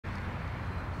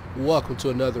Welcome to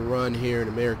another run here in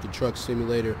American Truck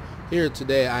Simulator. Here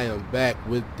today I am back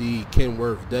with the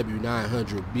Kenworth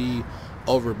W900B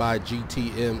over by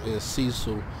GTM in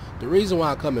Cecil. The reason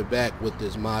why I'm coming back with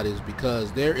this mod is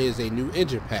because there is a new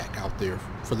engine pack out there.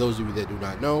 For those of you that do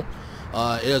not know,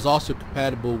 it is also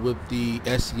compatible with the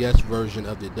SES version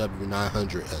of the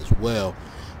W900 as well.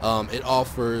 It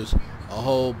offers a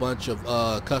whole bunch of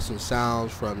custom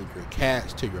sounds, from your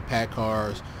cats to your pack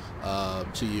cars,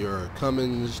 to your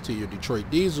Cummins, to your Detroit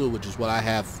diesel, which is what I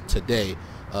have today.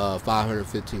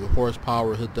 515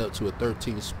 horsepower hooked up to a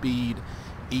 13-speed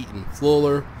Eaton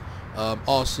Fuller.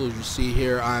 Also, as you see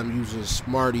here, I'm using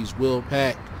Smarties wheel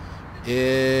pack.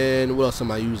 And what else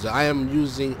am I using? I am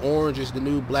using Orange is the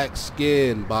New Black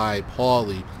Skin by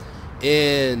Paulie.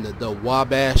 And the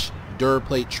Wabash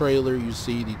Duraplate trailer. You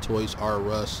see the Toys R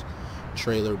Us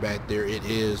trailer back there. It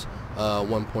is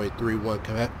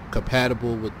 1.31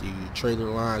 compatible with the trailer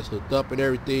lines hooked up and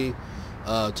everything.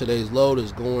 Today's load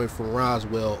is going from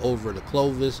Roswell over to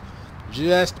Clovis,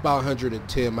 just about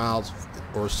 110 miles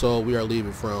or so. We are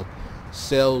leaving from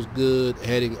Sales Good,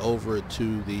 heading over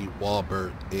to the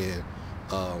Wabash in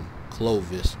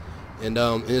Clovis. And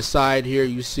inside here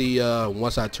you see,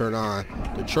 once I turn on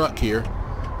the truck here,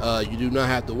 you do not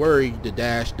have to worry. The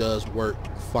dash does work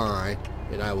fine,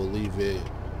 and I will leave it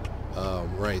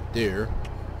right there,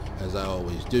 as I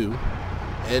always do.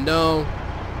 And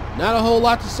not a whole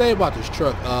lot to say about this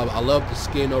truck. I love the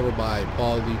skin over by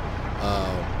Paulie.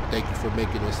 Thank you for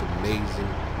making this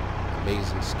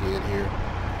amazing skin here.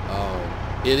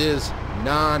 It is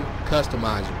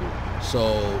non-customizable,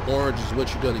 so orange is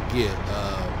what you're gonna get.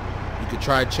 You could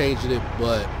try changing it,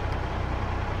 but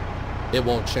it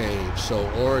won't change. So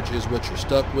orange is what you're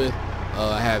stuck with.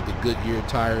 I have the Goodyear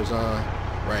tires on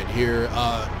right here.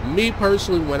 Me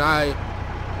personally, when I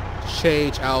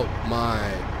change out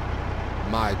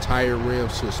my tire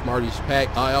rims to a Smarties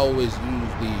pack, I always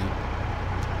use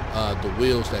the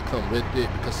wheels that come with it,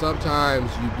 because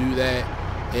sometimes you do that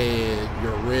and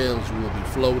your rims will be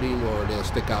floating or they'll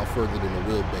stick out further than the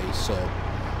wheelbase. So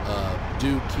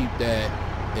do keep that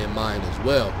in mind as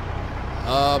well.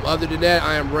 Other than that,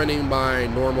 I am running my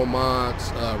normal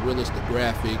mods, realistic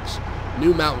graphics,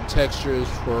 new mountain textures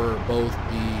for both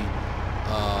the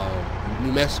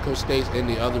New Mexico states and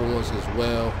the other ones as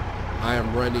well. I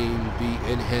am running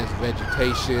the enhanced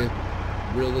vegetation,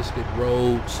 realistic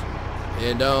roads,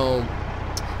 and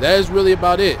that is really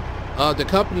about it. The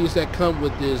companies that come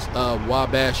with this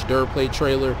Wabash Duraplate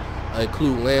trailer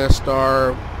include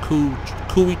Landstar,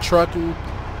 Coyote Trucking,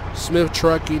 Smith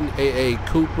Trucking, AA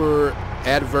Cooper,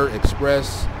 Advert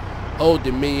Express, Old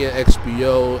Dominion,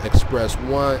 XPO, Express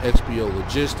One, XPO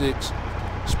Logistics,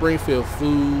 Springfield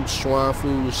Foods, Schwan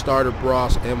Foods, Starter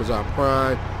Bros, Amazon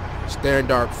Prime,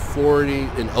 Standard 40,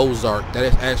 and Ozark. That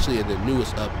is actually in the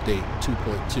newest update,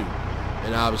 2.2.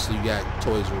 And obviously you got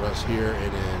Toys R Us here,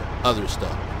 and then other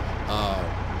stuff.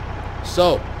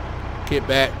 So get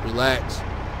back, relax,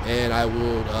 and I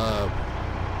will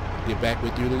get back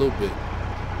with you in a little bit.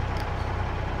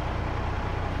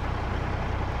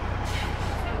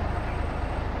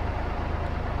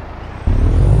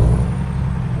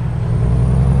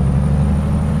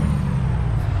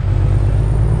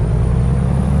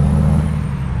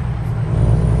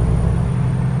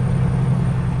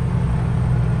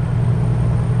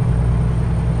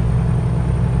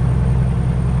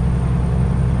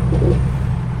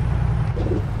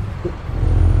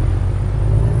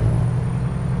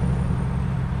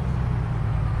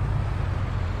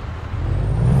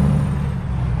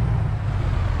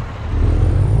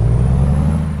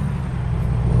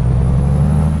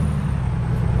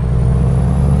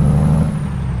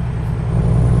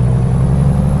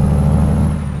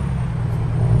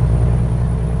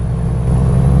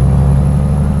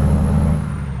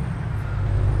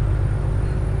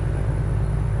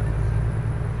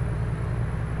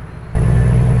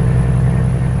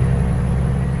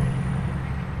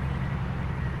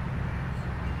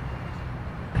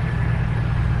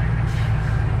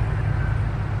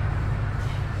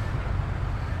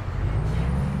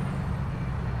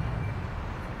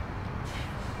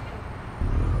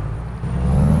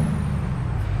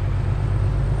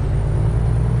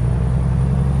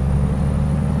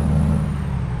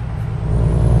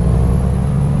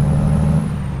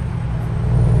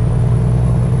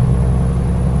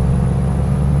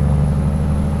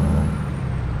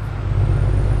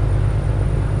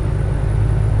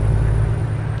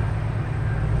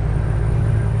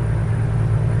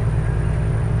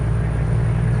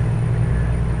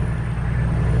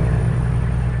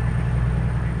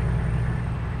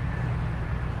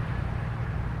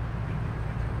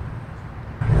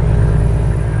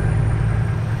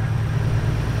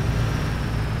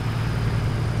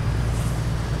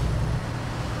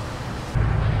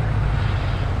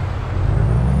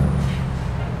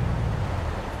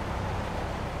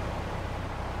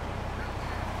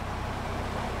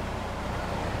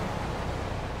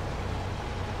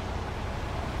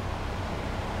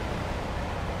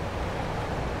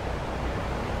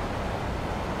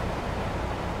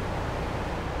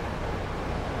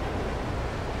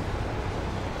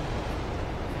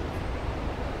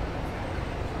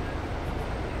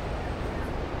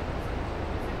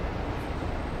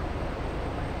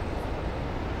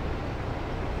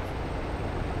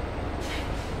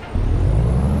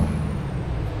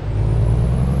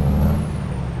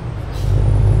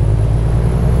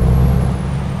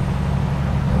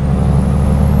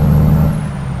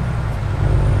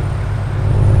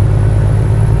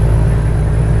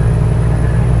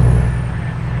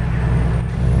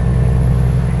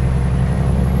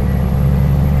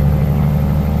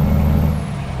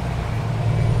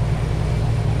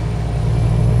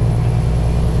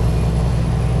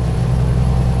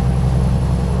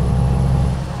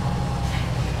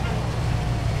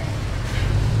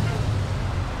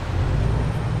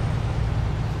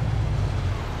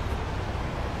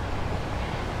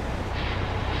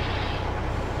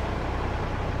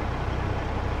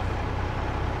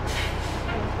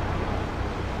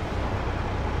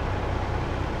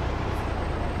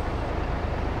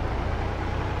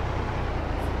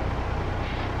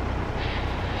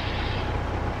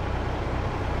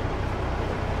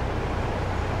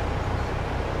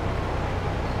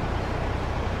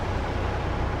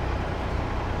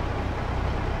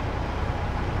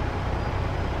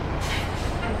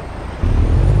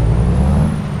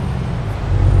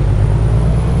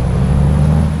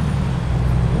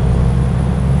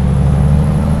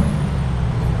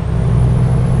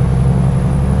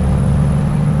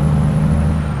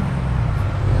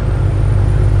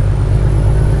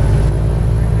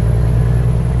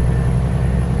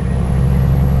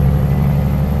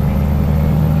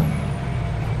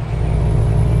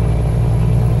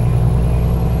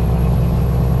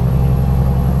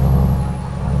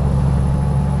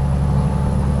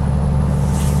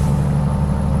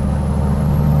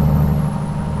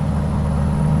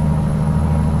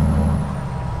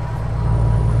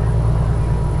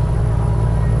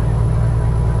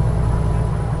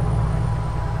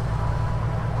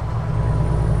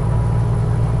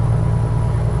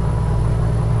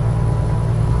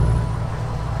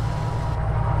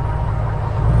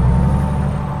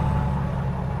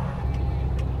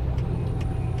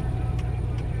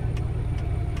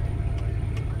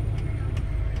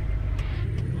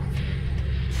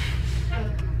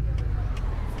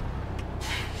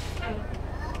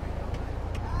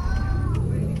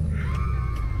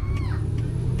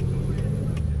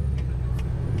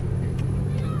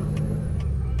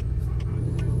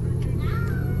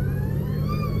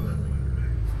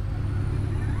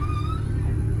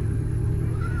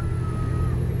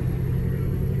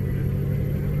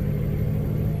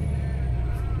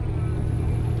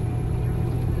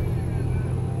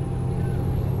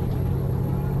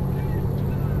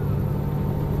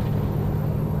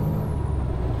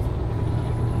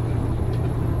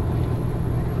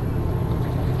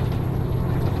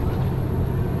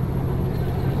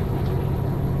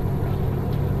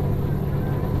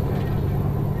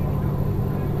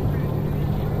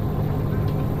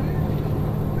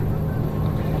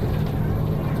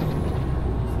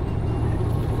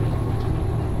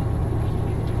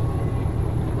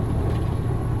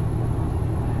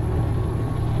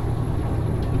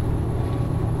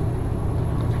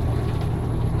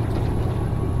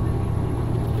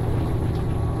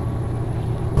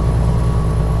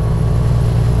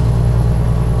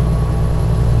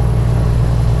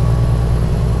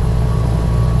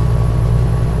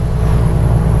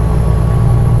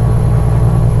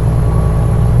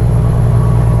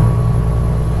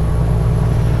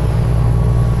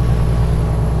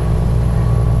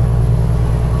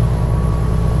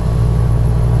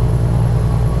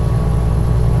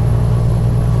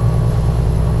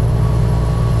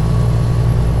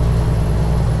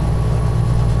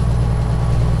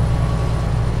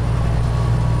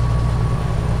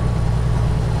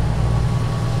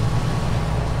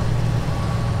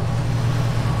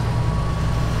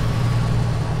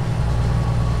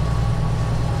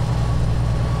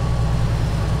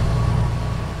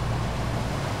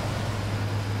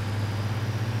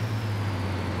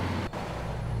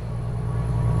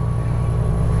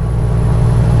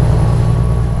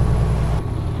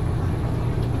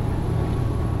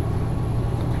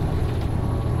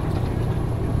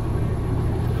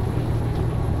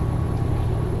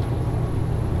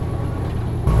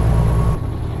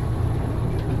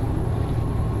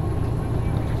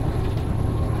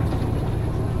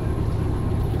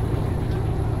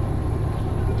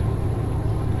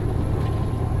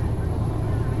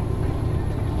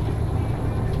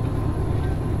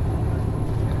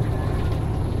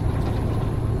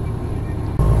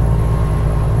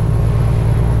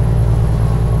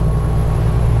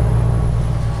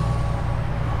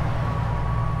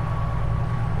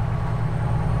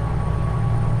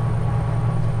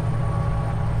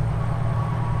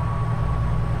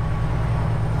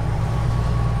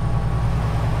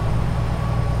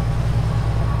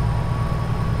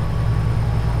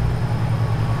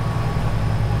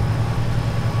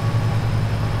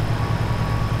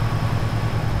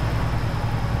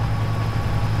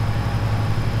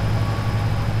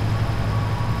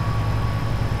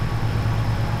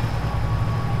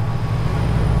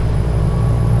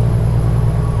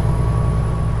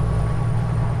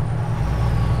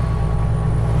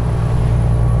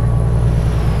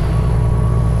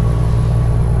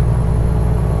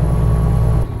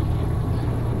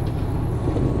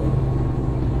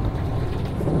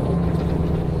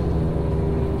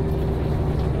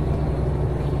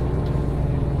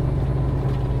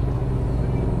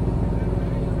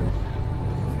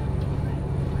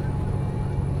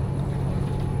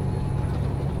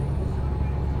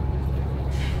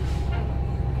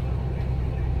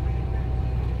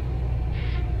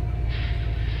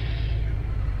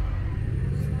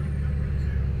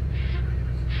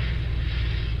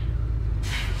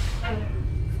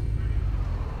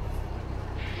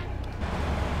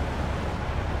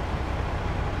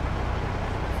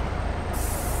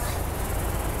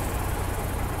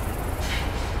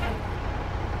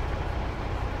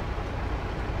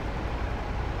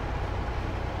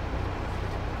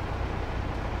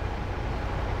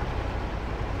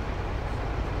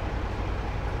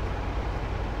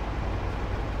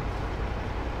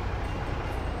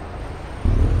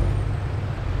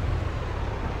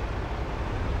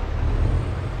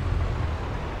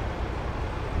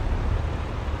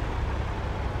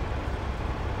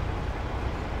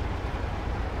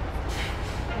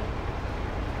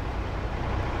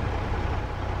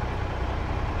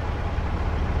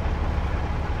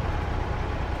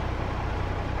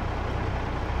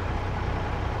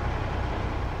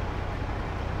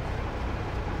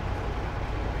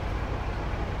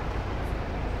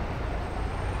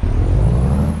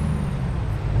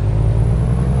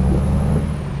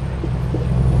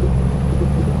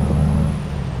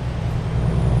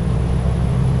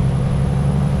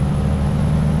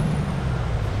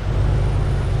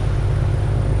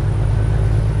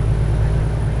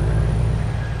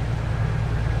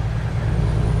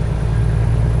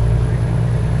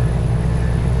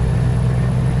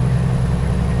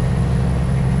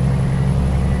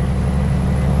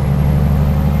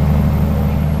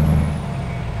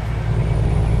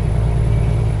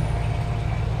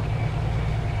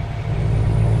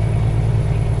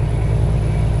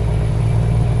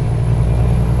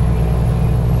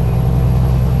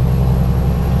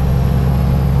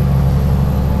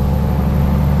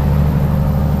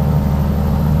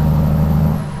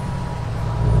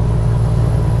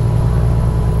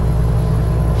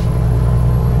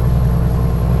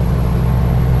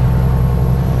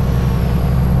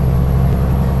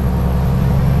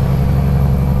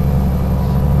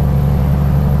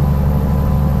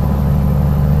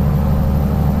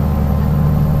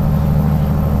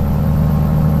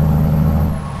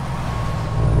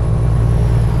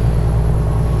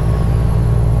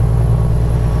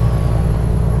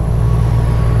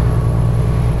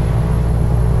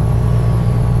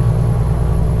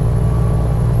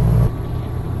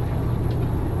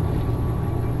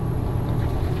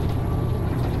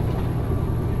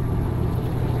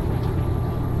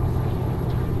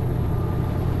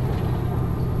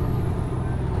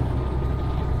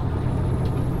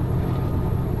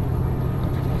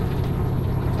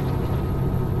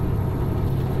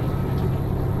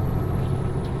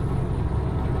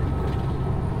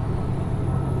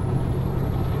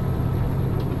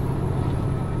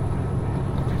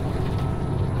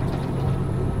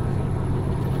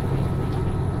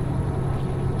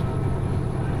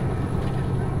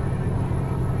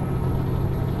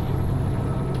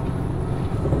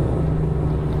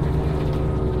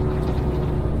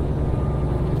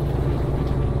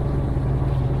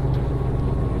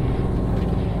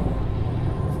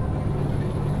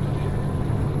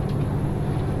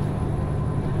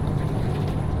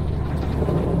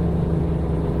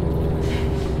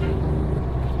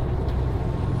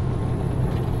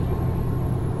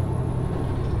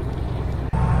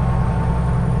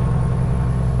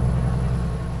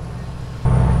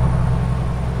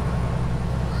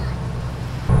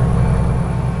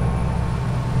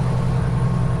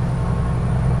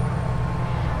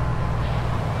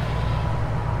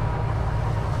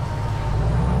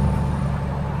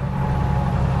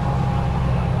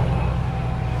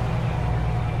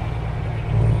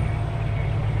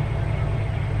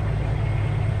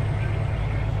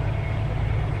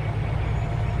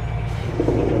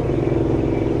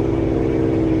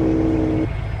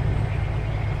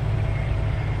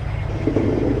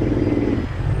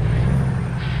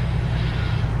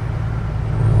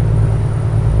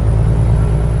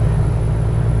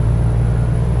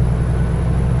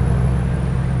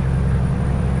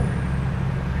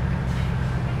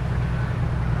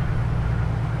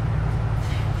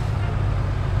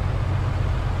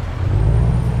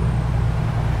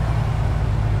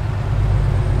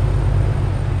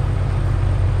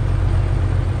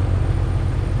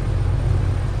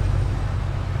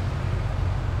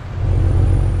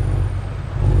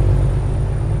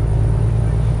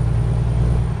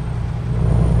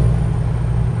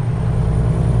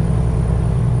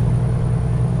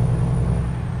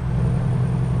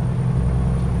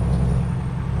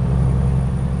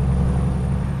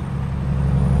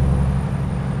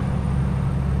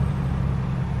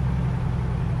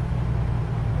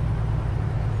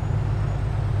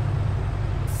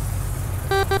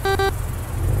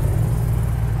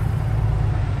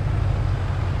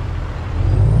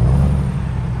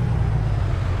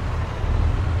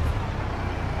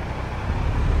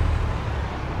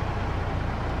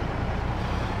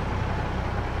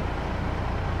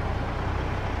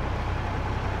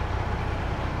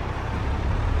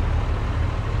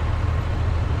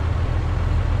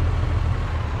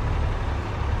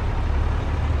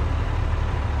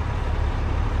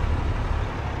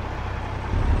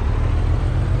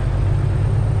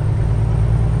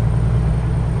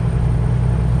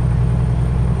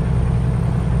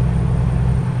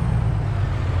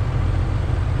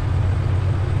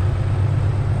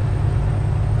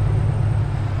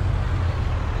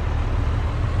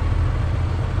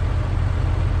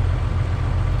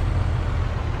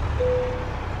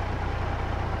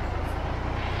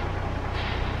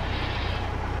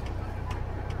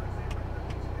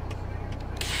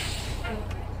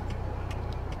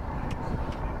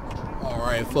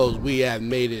 folks, we have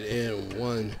made it in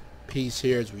one piece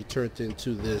here as we turned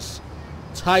into this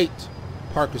tight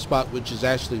parking spot, which is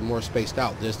actually more spaced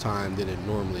out this time than it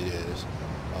normally is.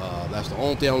 That's the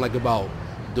only thing I don't like about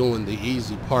doing the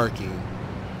easy parking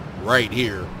right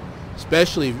here,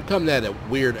 especially if you're coming at a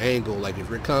weird angle. Like if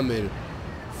you're coming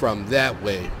from that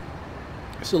way,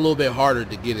 it's a little bit harder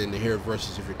to get into here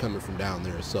versus if you're coming from down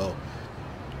there. So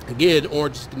again,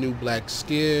 orange is the new black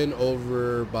skin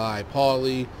over by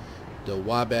Paulie. The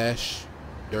Wabash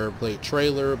Duraplate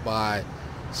trailer by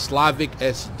Slavic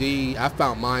SD. I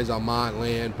found mines on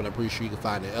Modland, but I'm pretty sure you can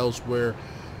find it elsewhere.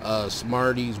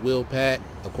 Smarty's wheel pack,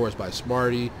 of course, by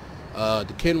Smarty.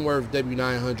 The Kenworth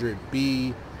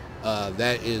W900B,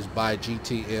 that is by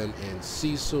GTM and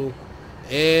Cecil.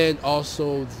 And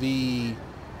also the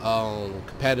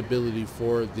compatibility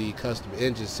for the custom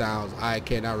engine sounds. I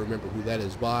cannot remember who that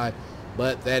is by,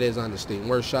 but that is on the Steam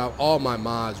Workshop. All my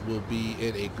mods will be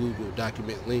in a Google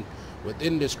document link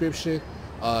within the description.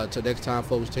 Till next time,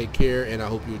 folks, take care, and I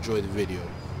hope you enjoy the video.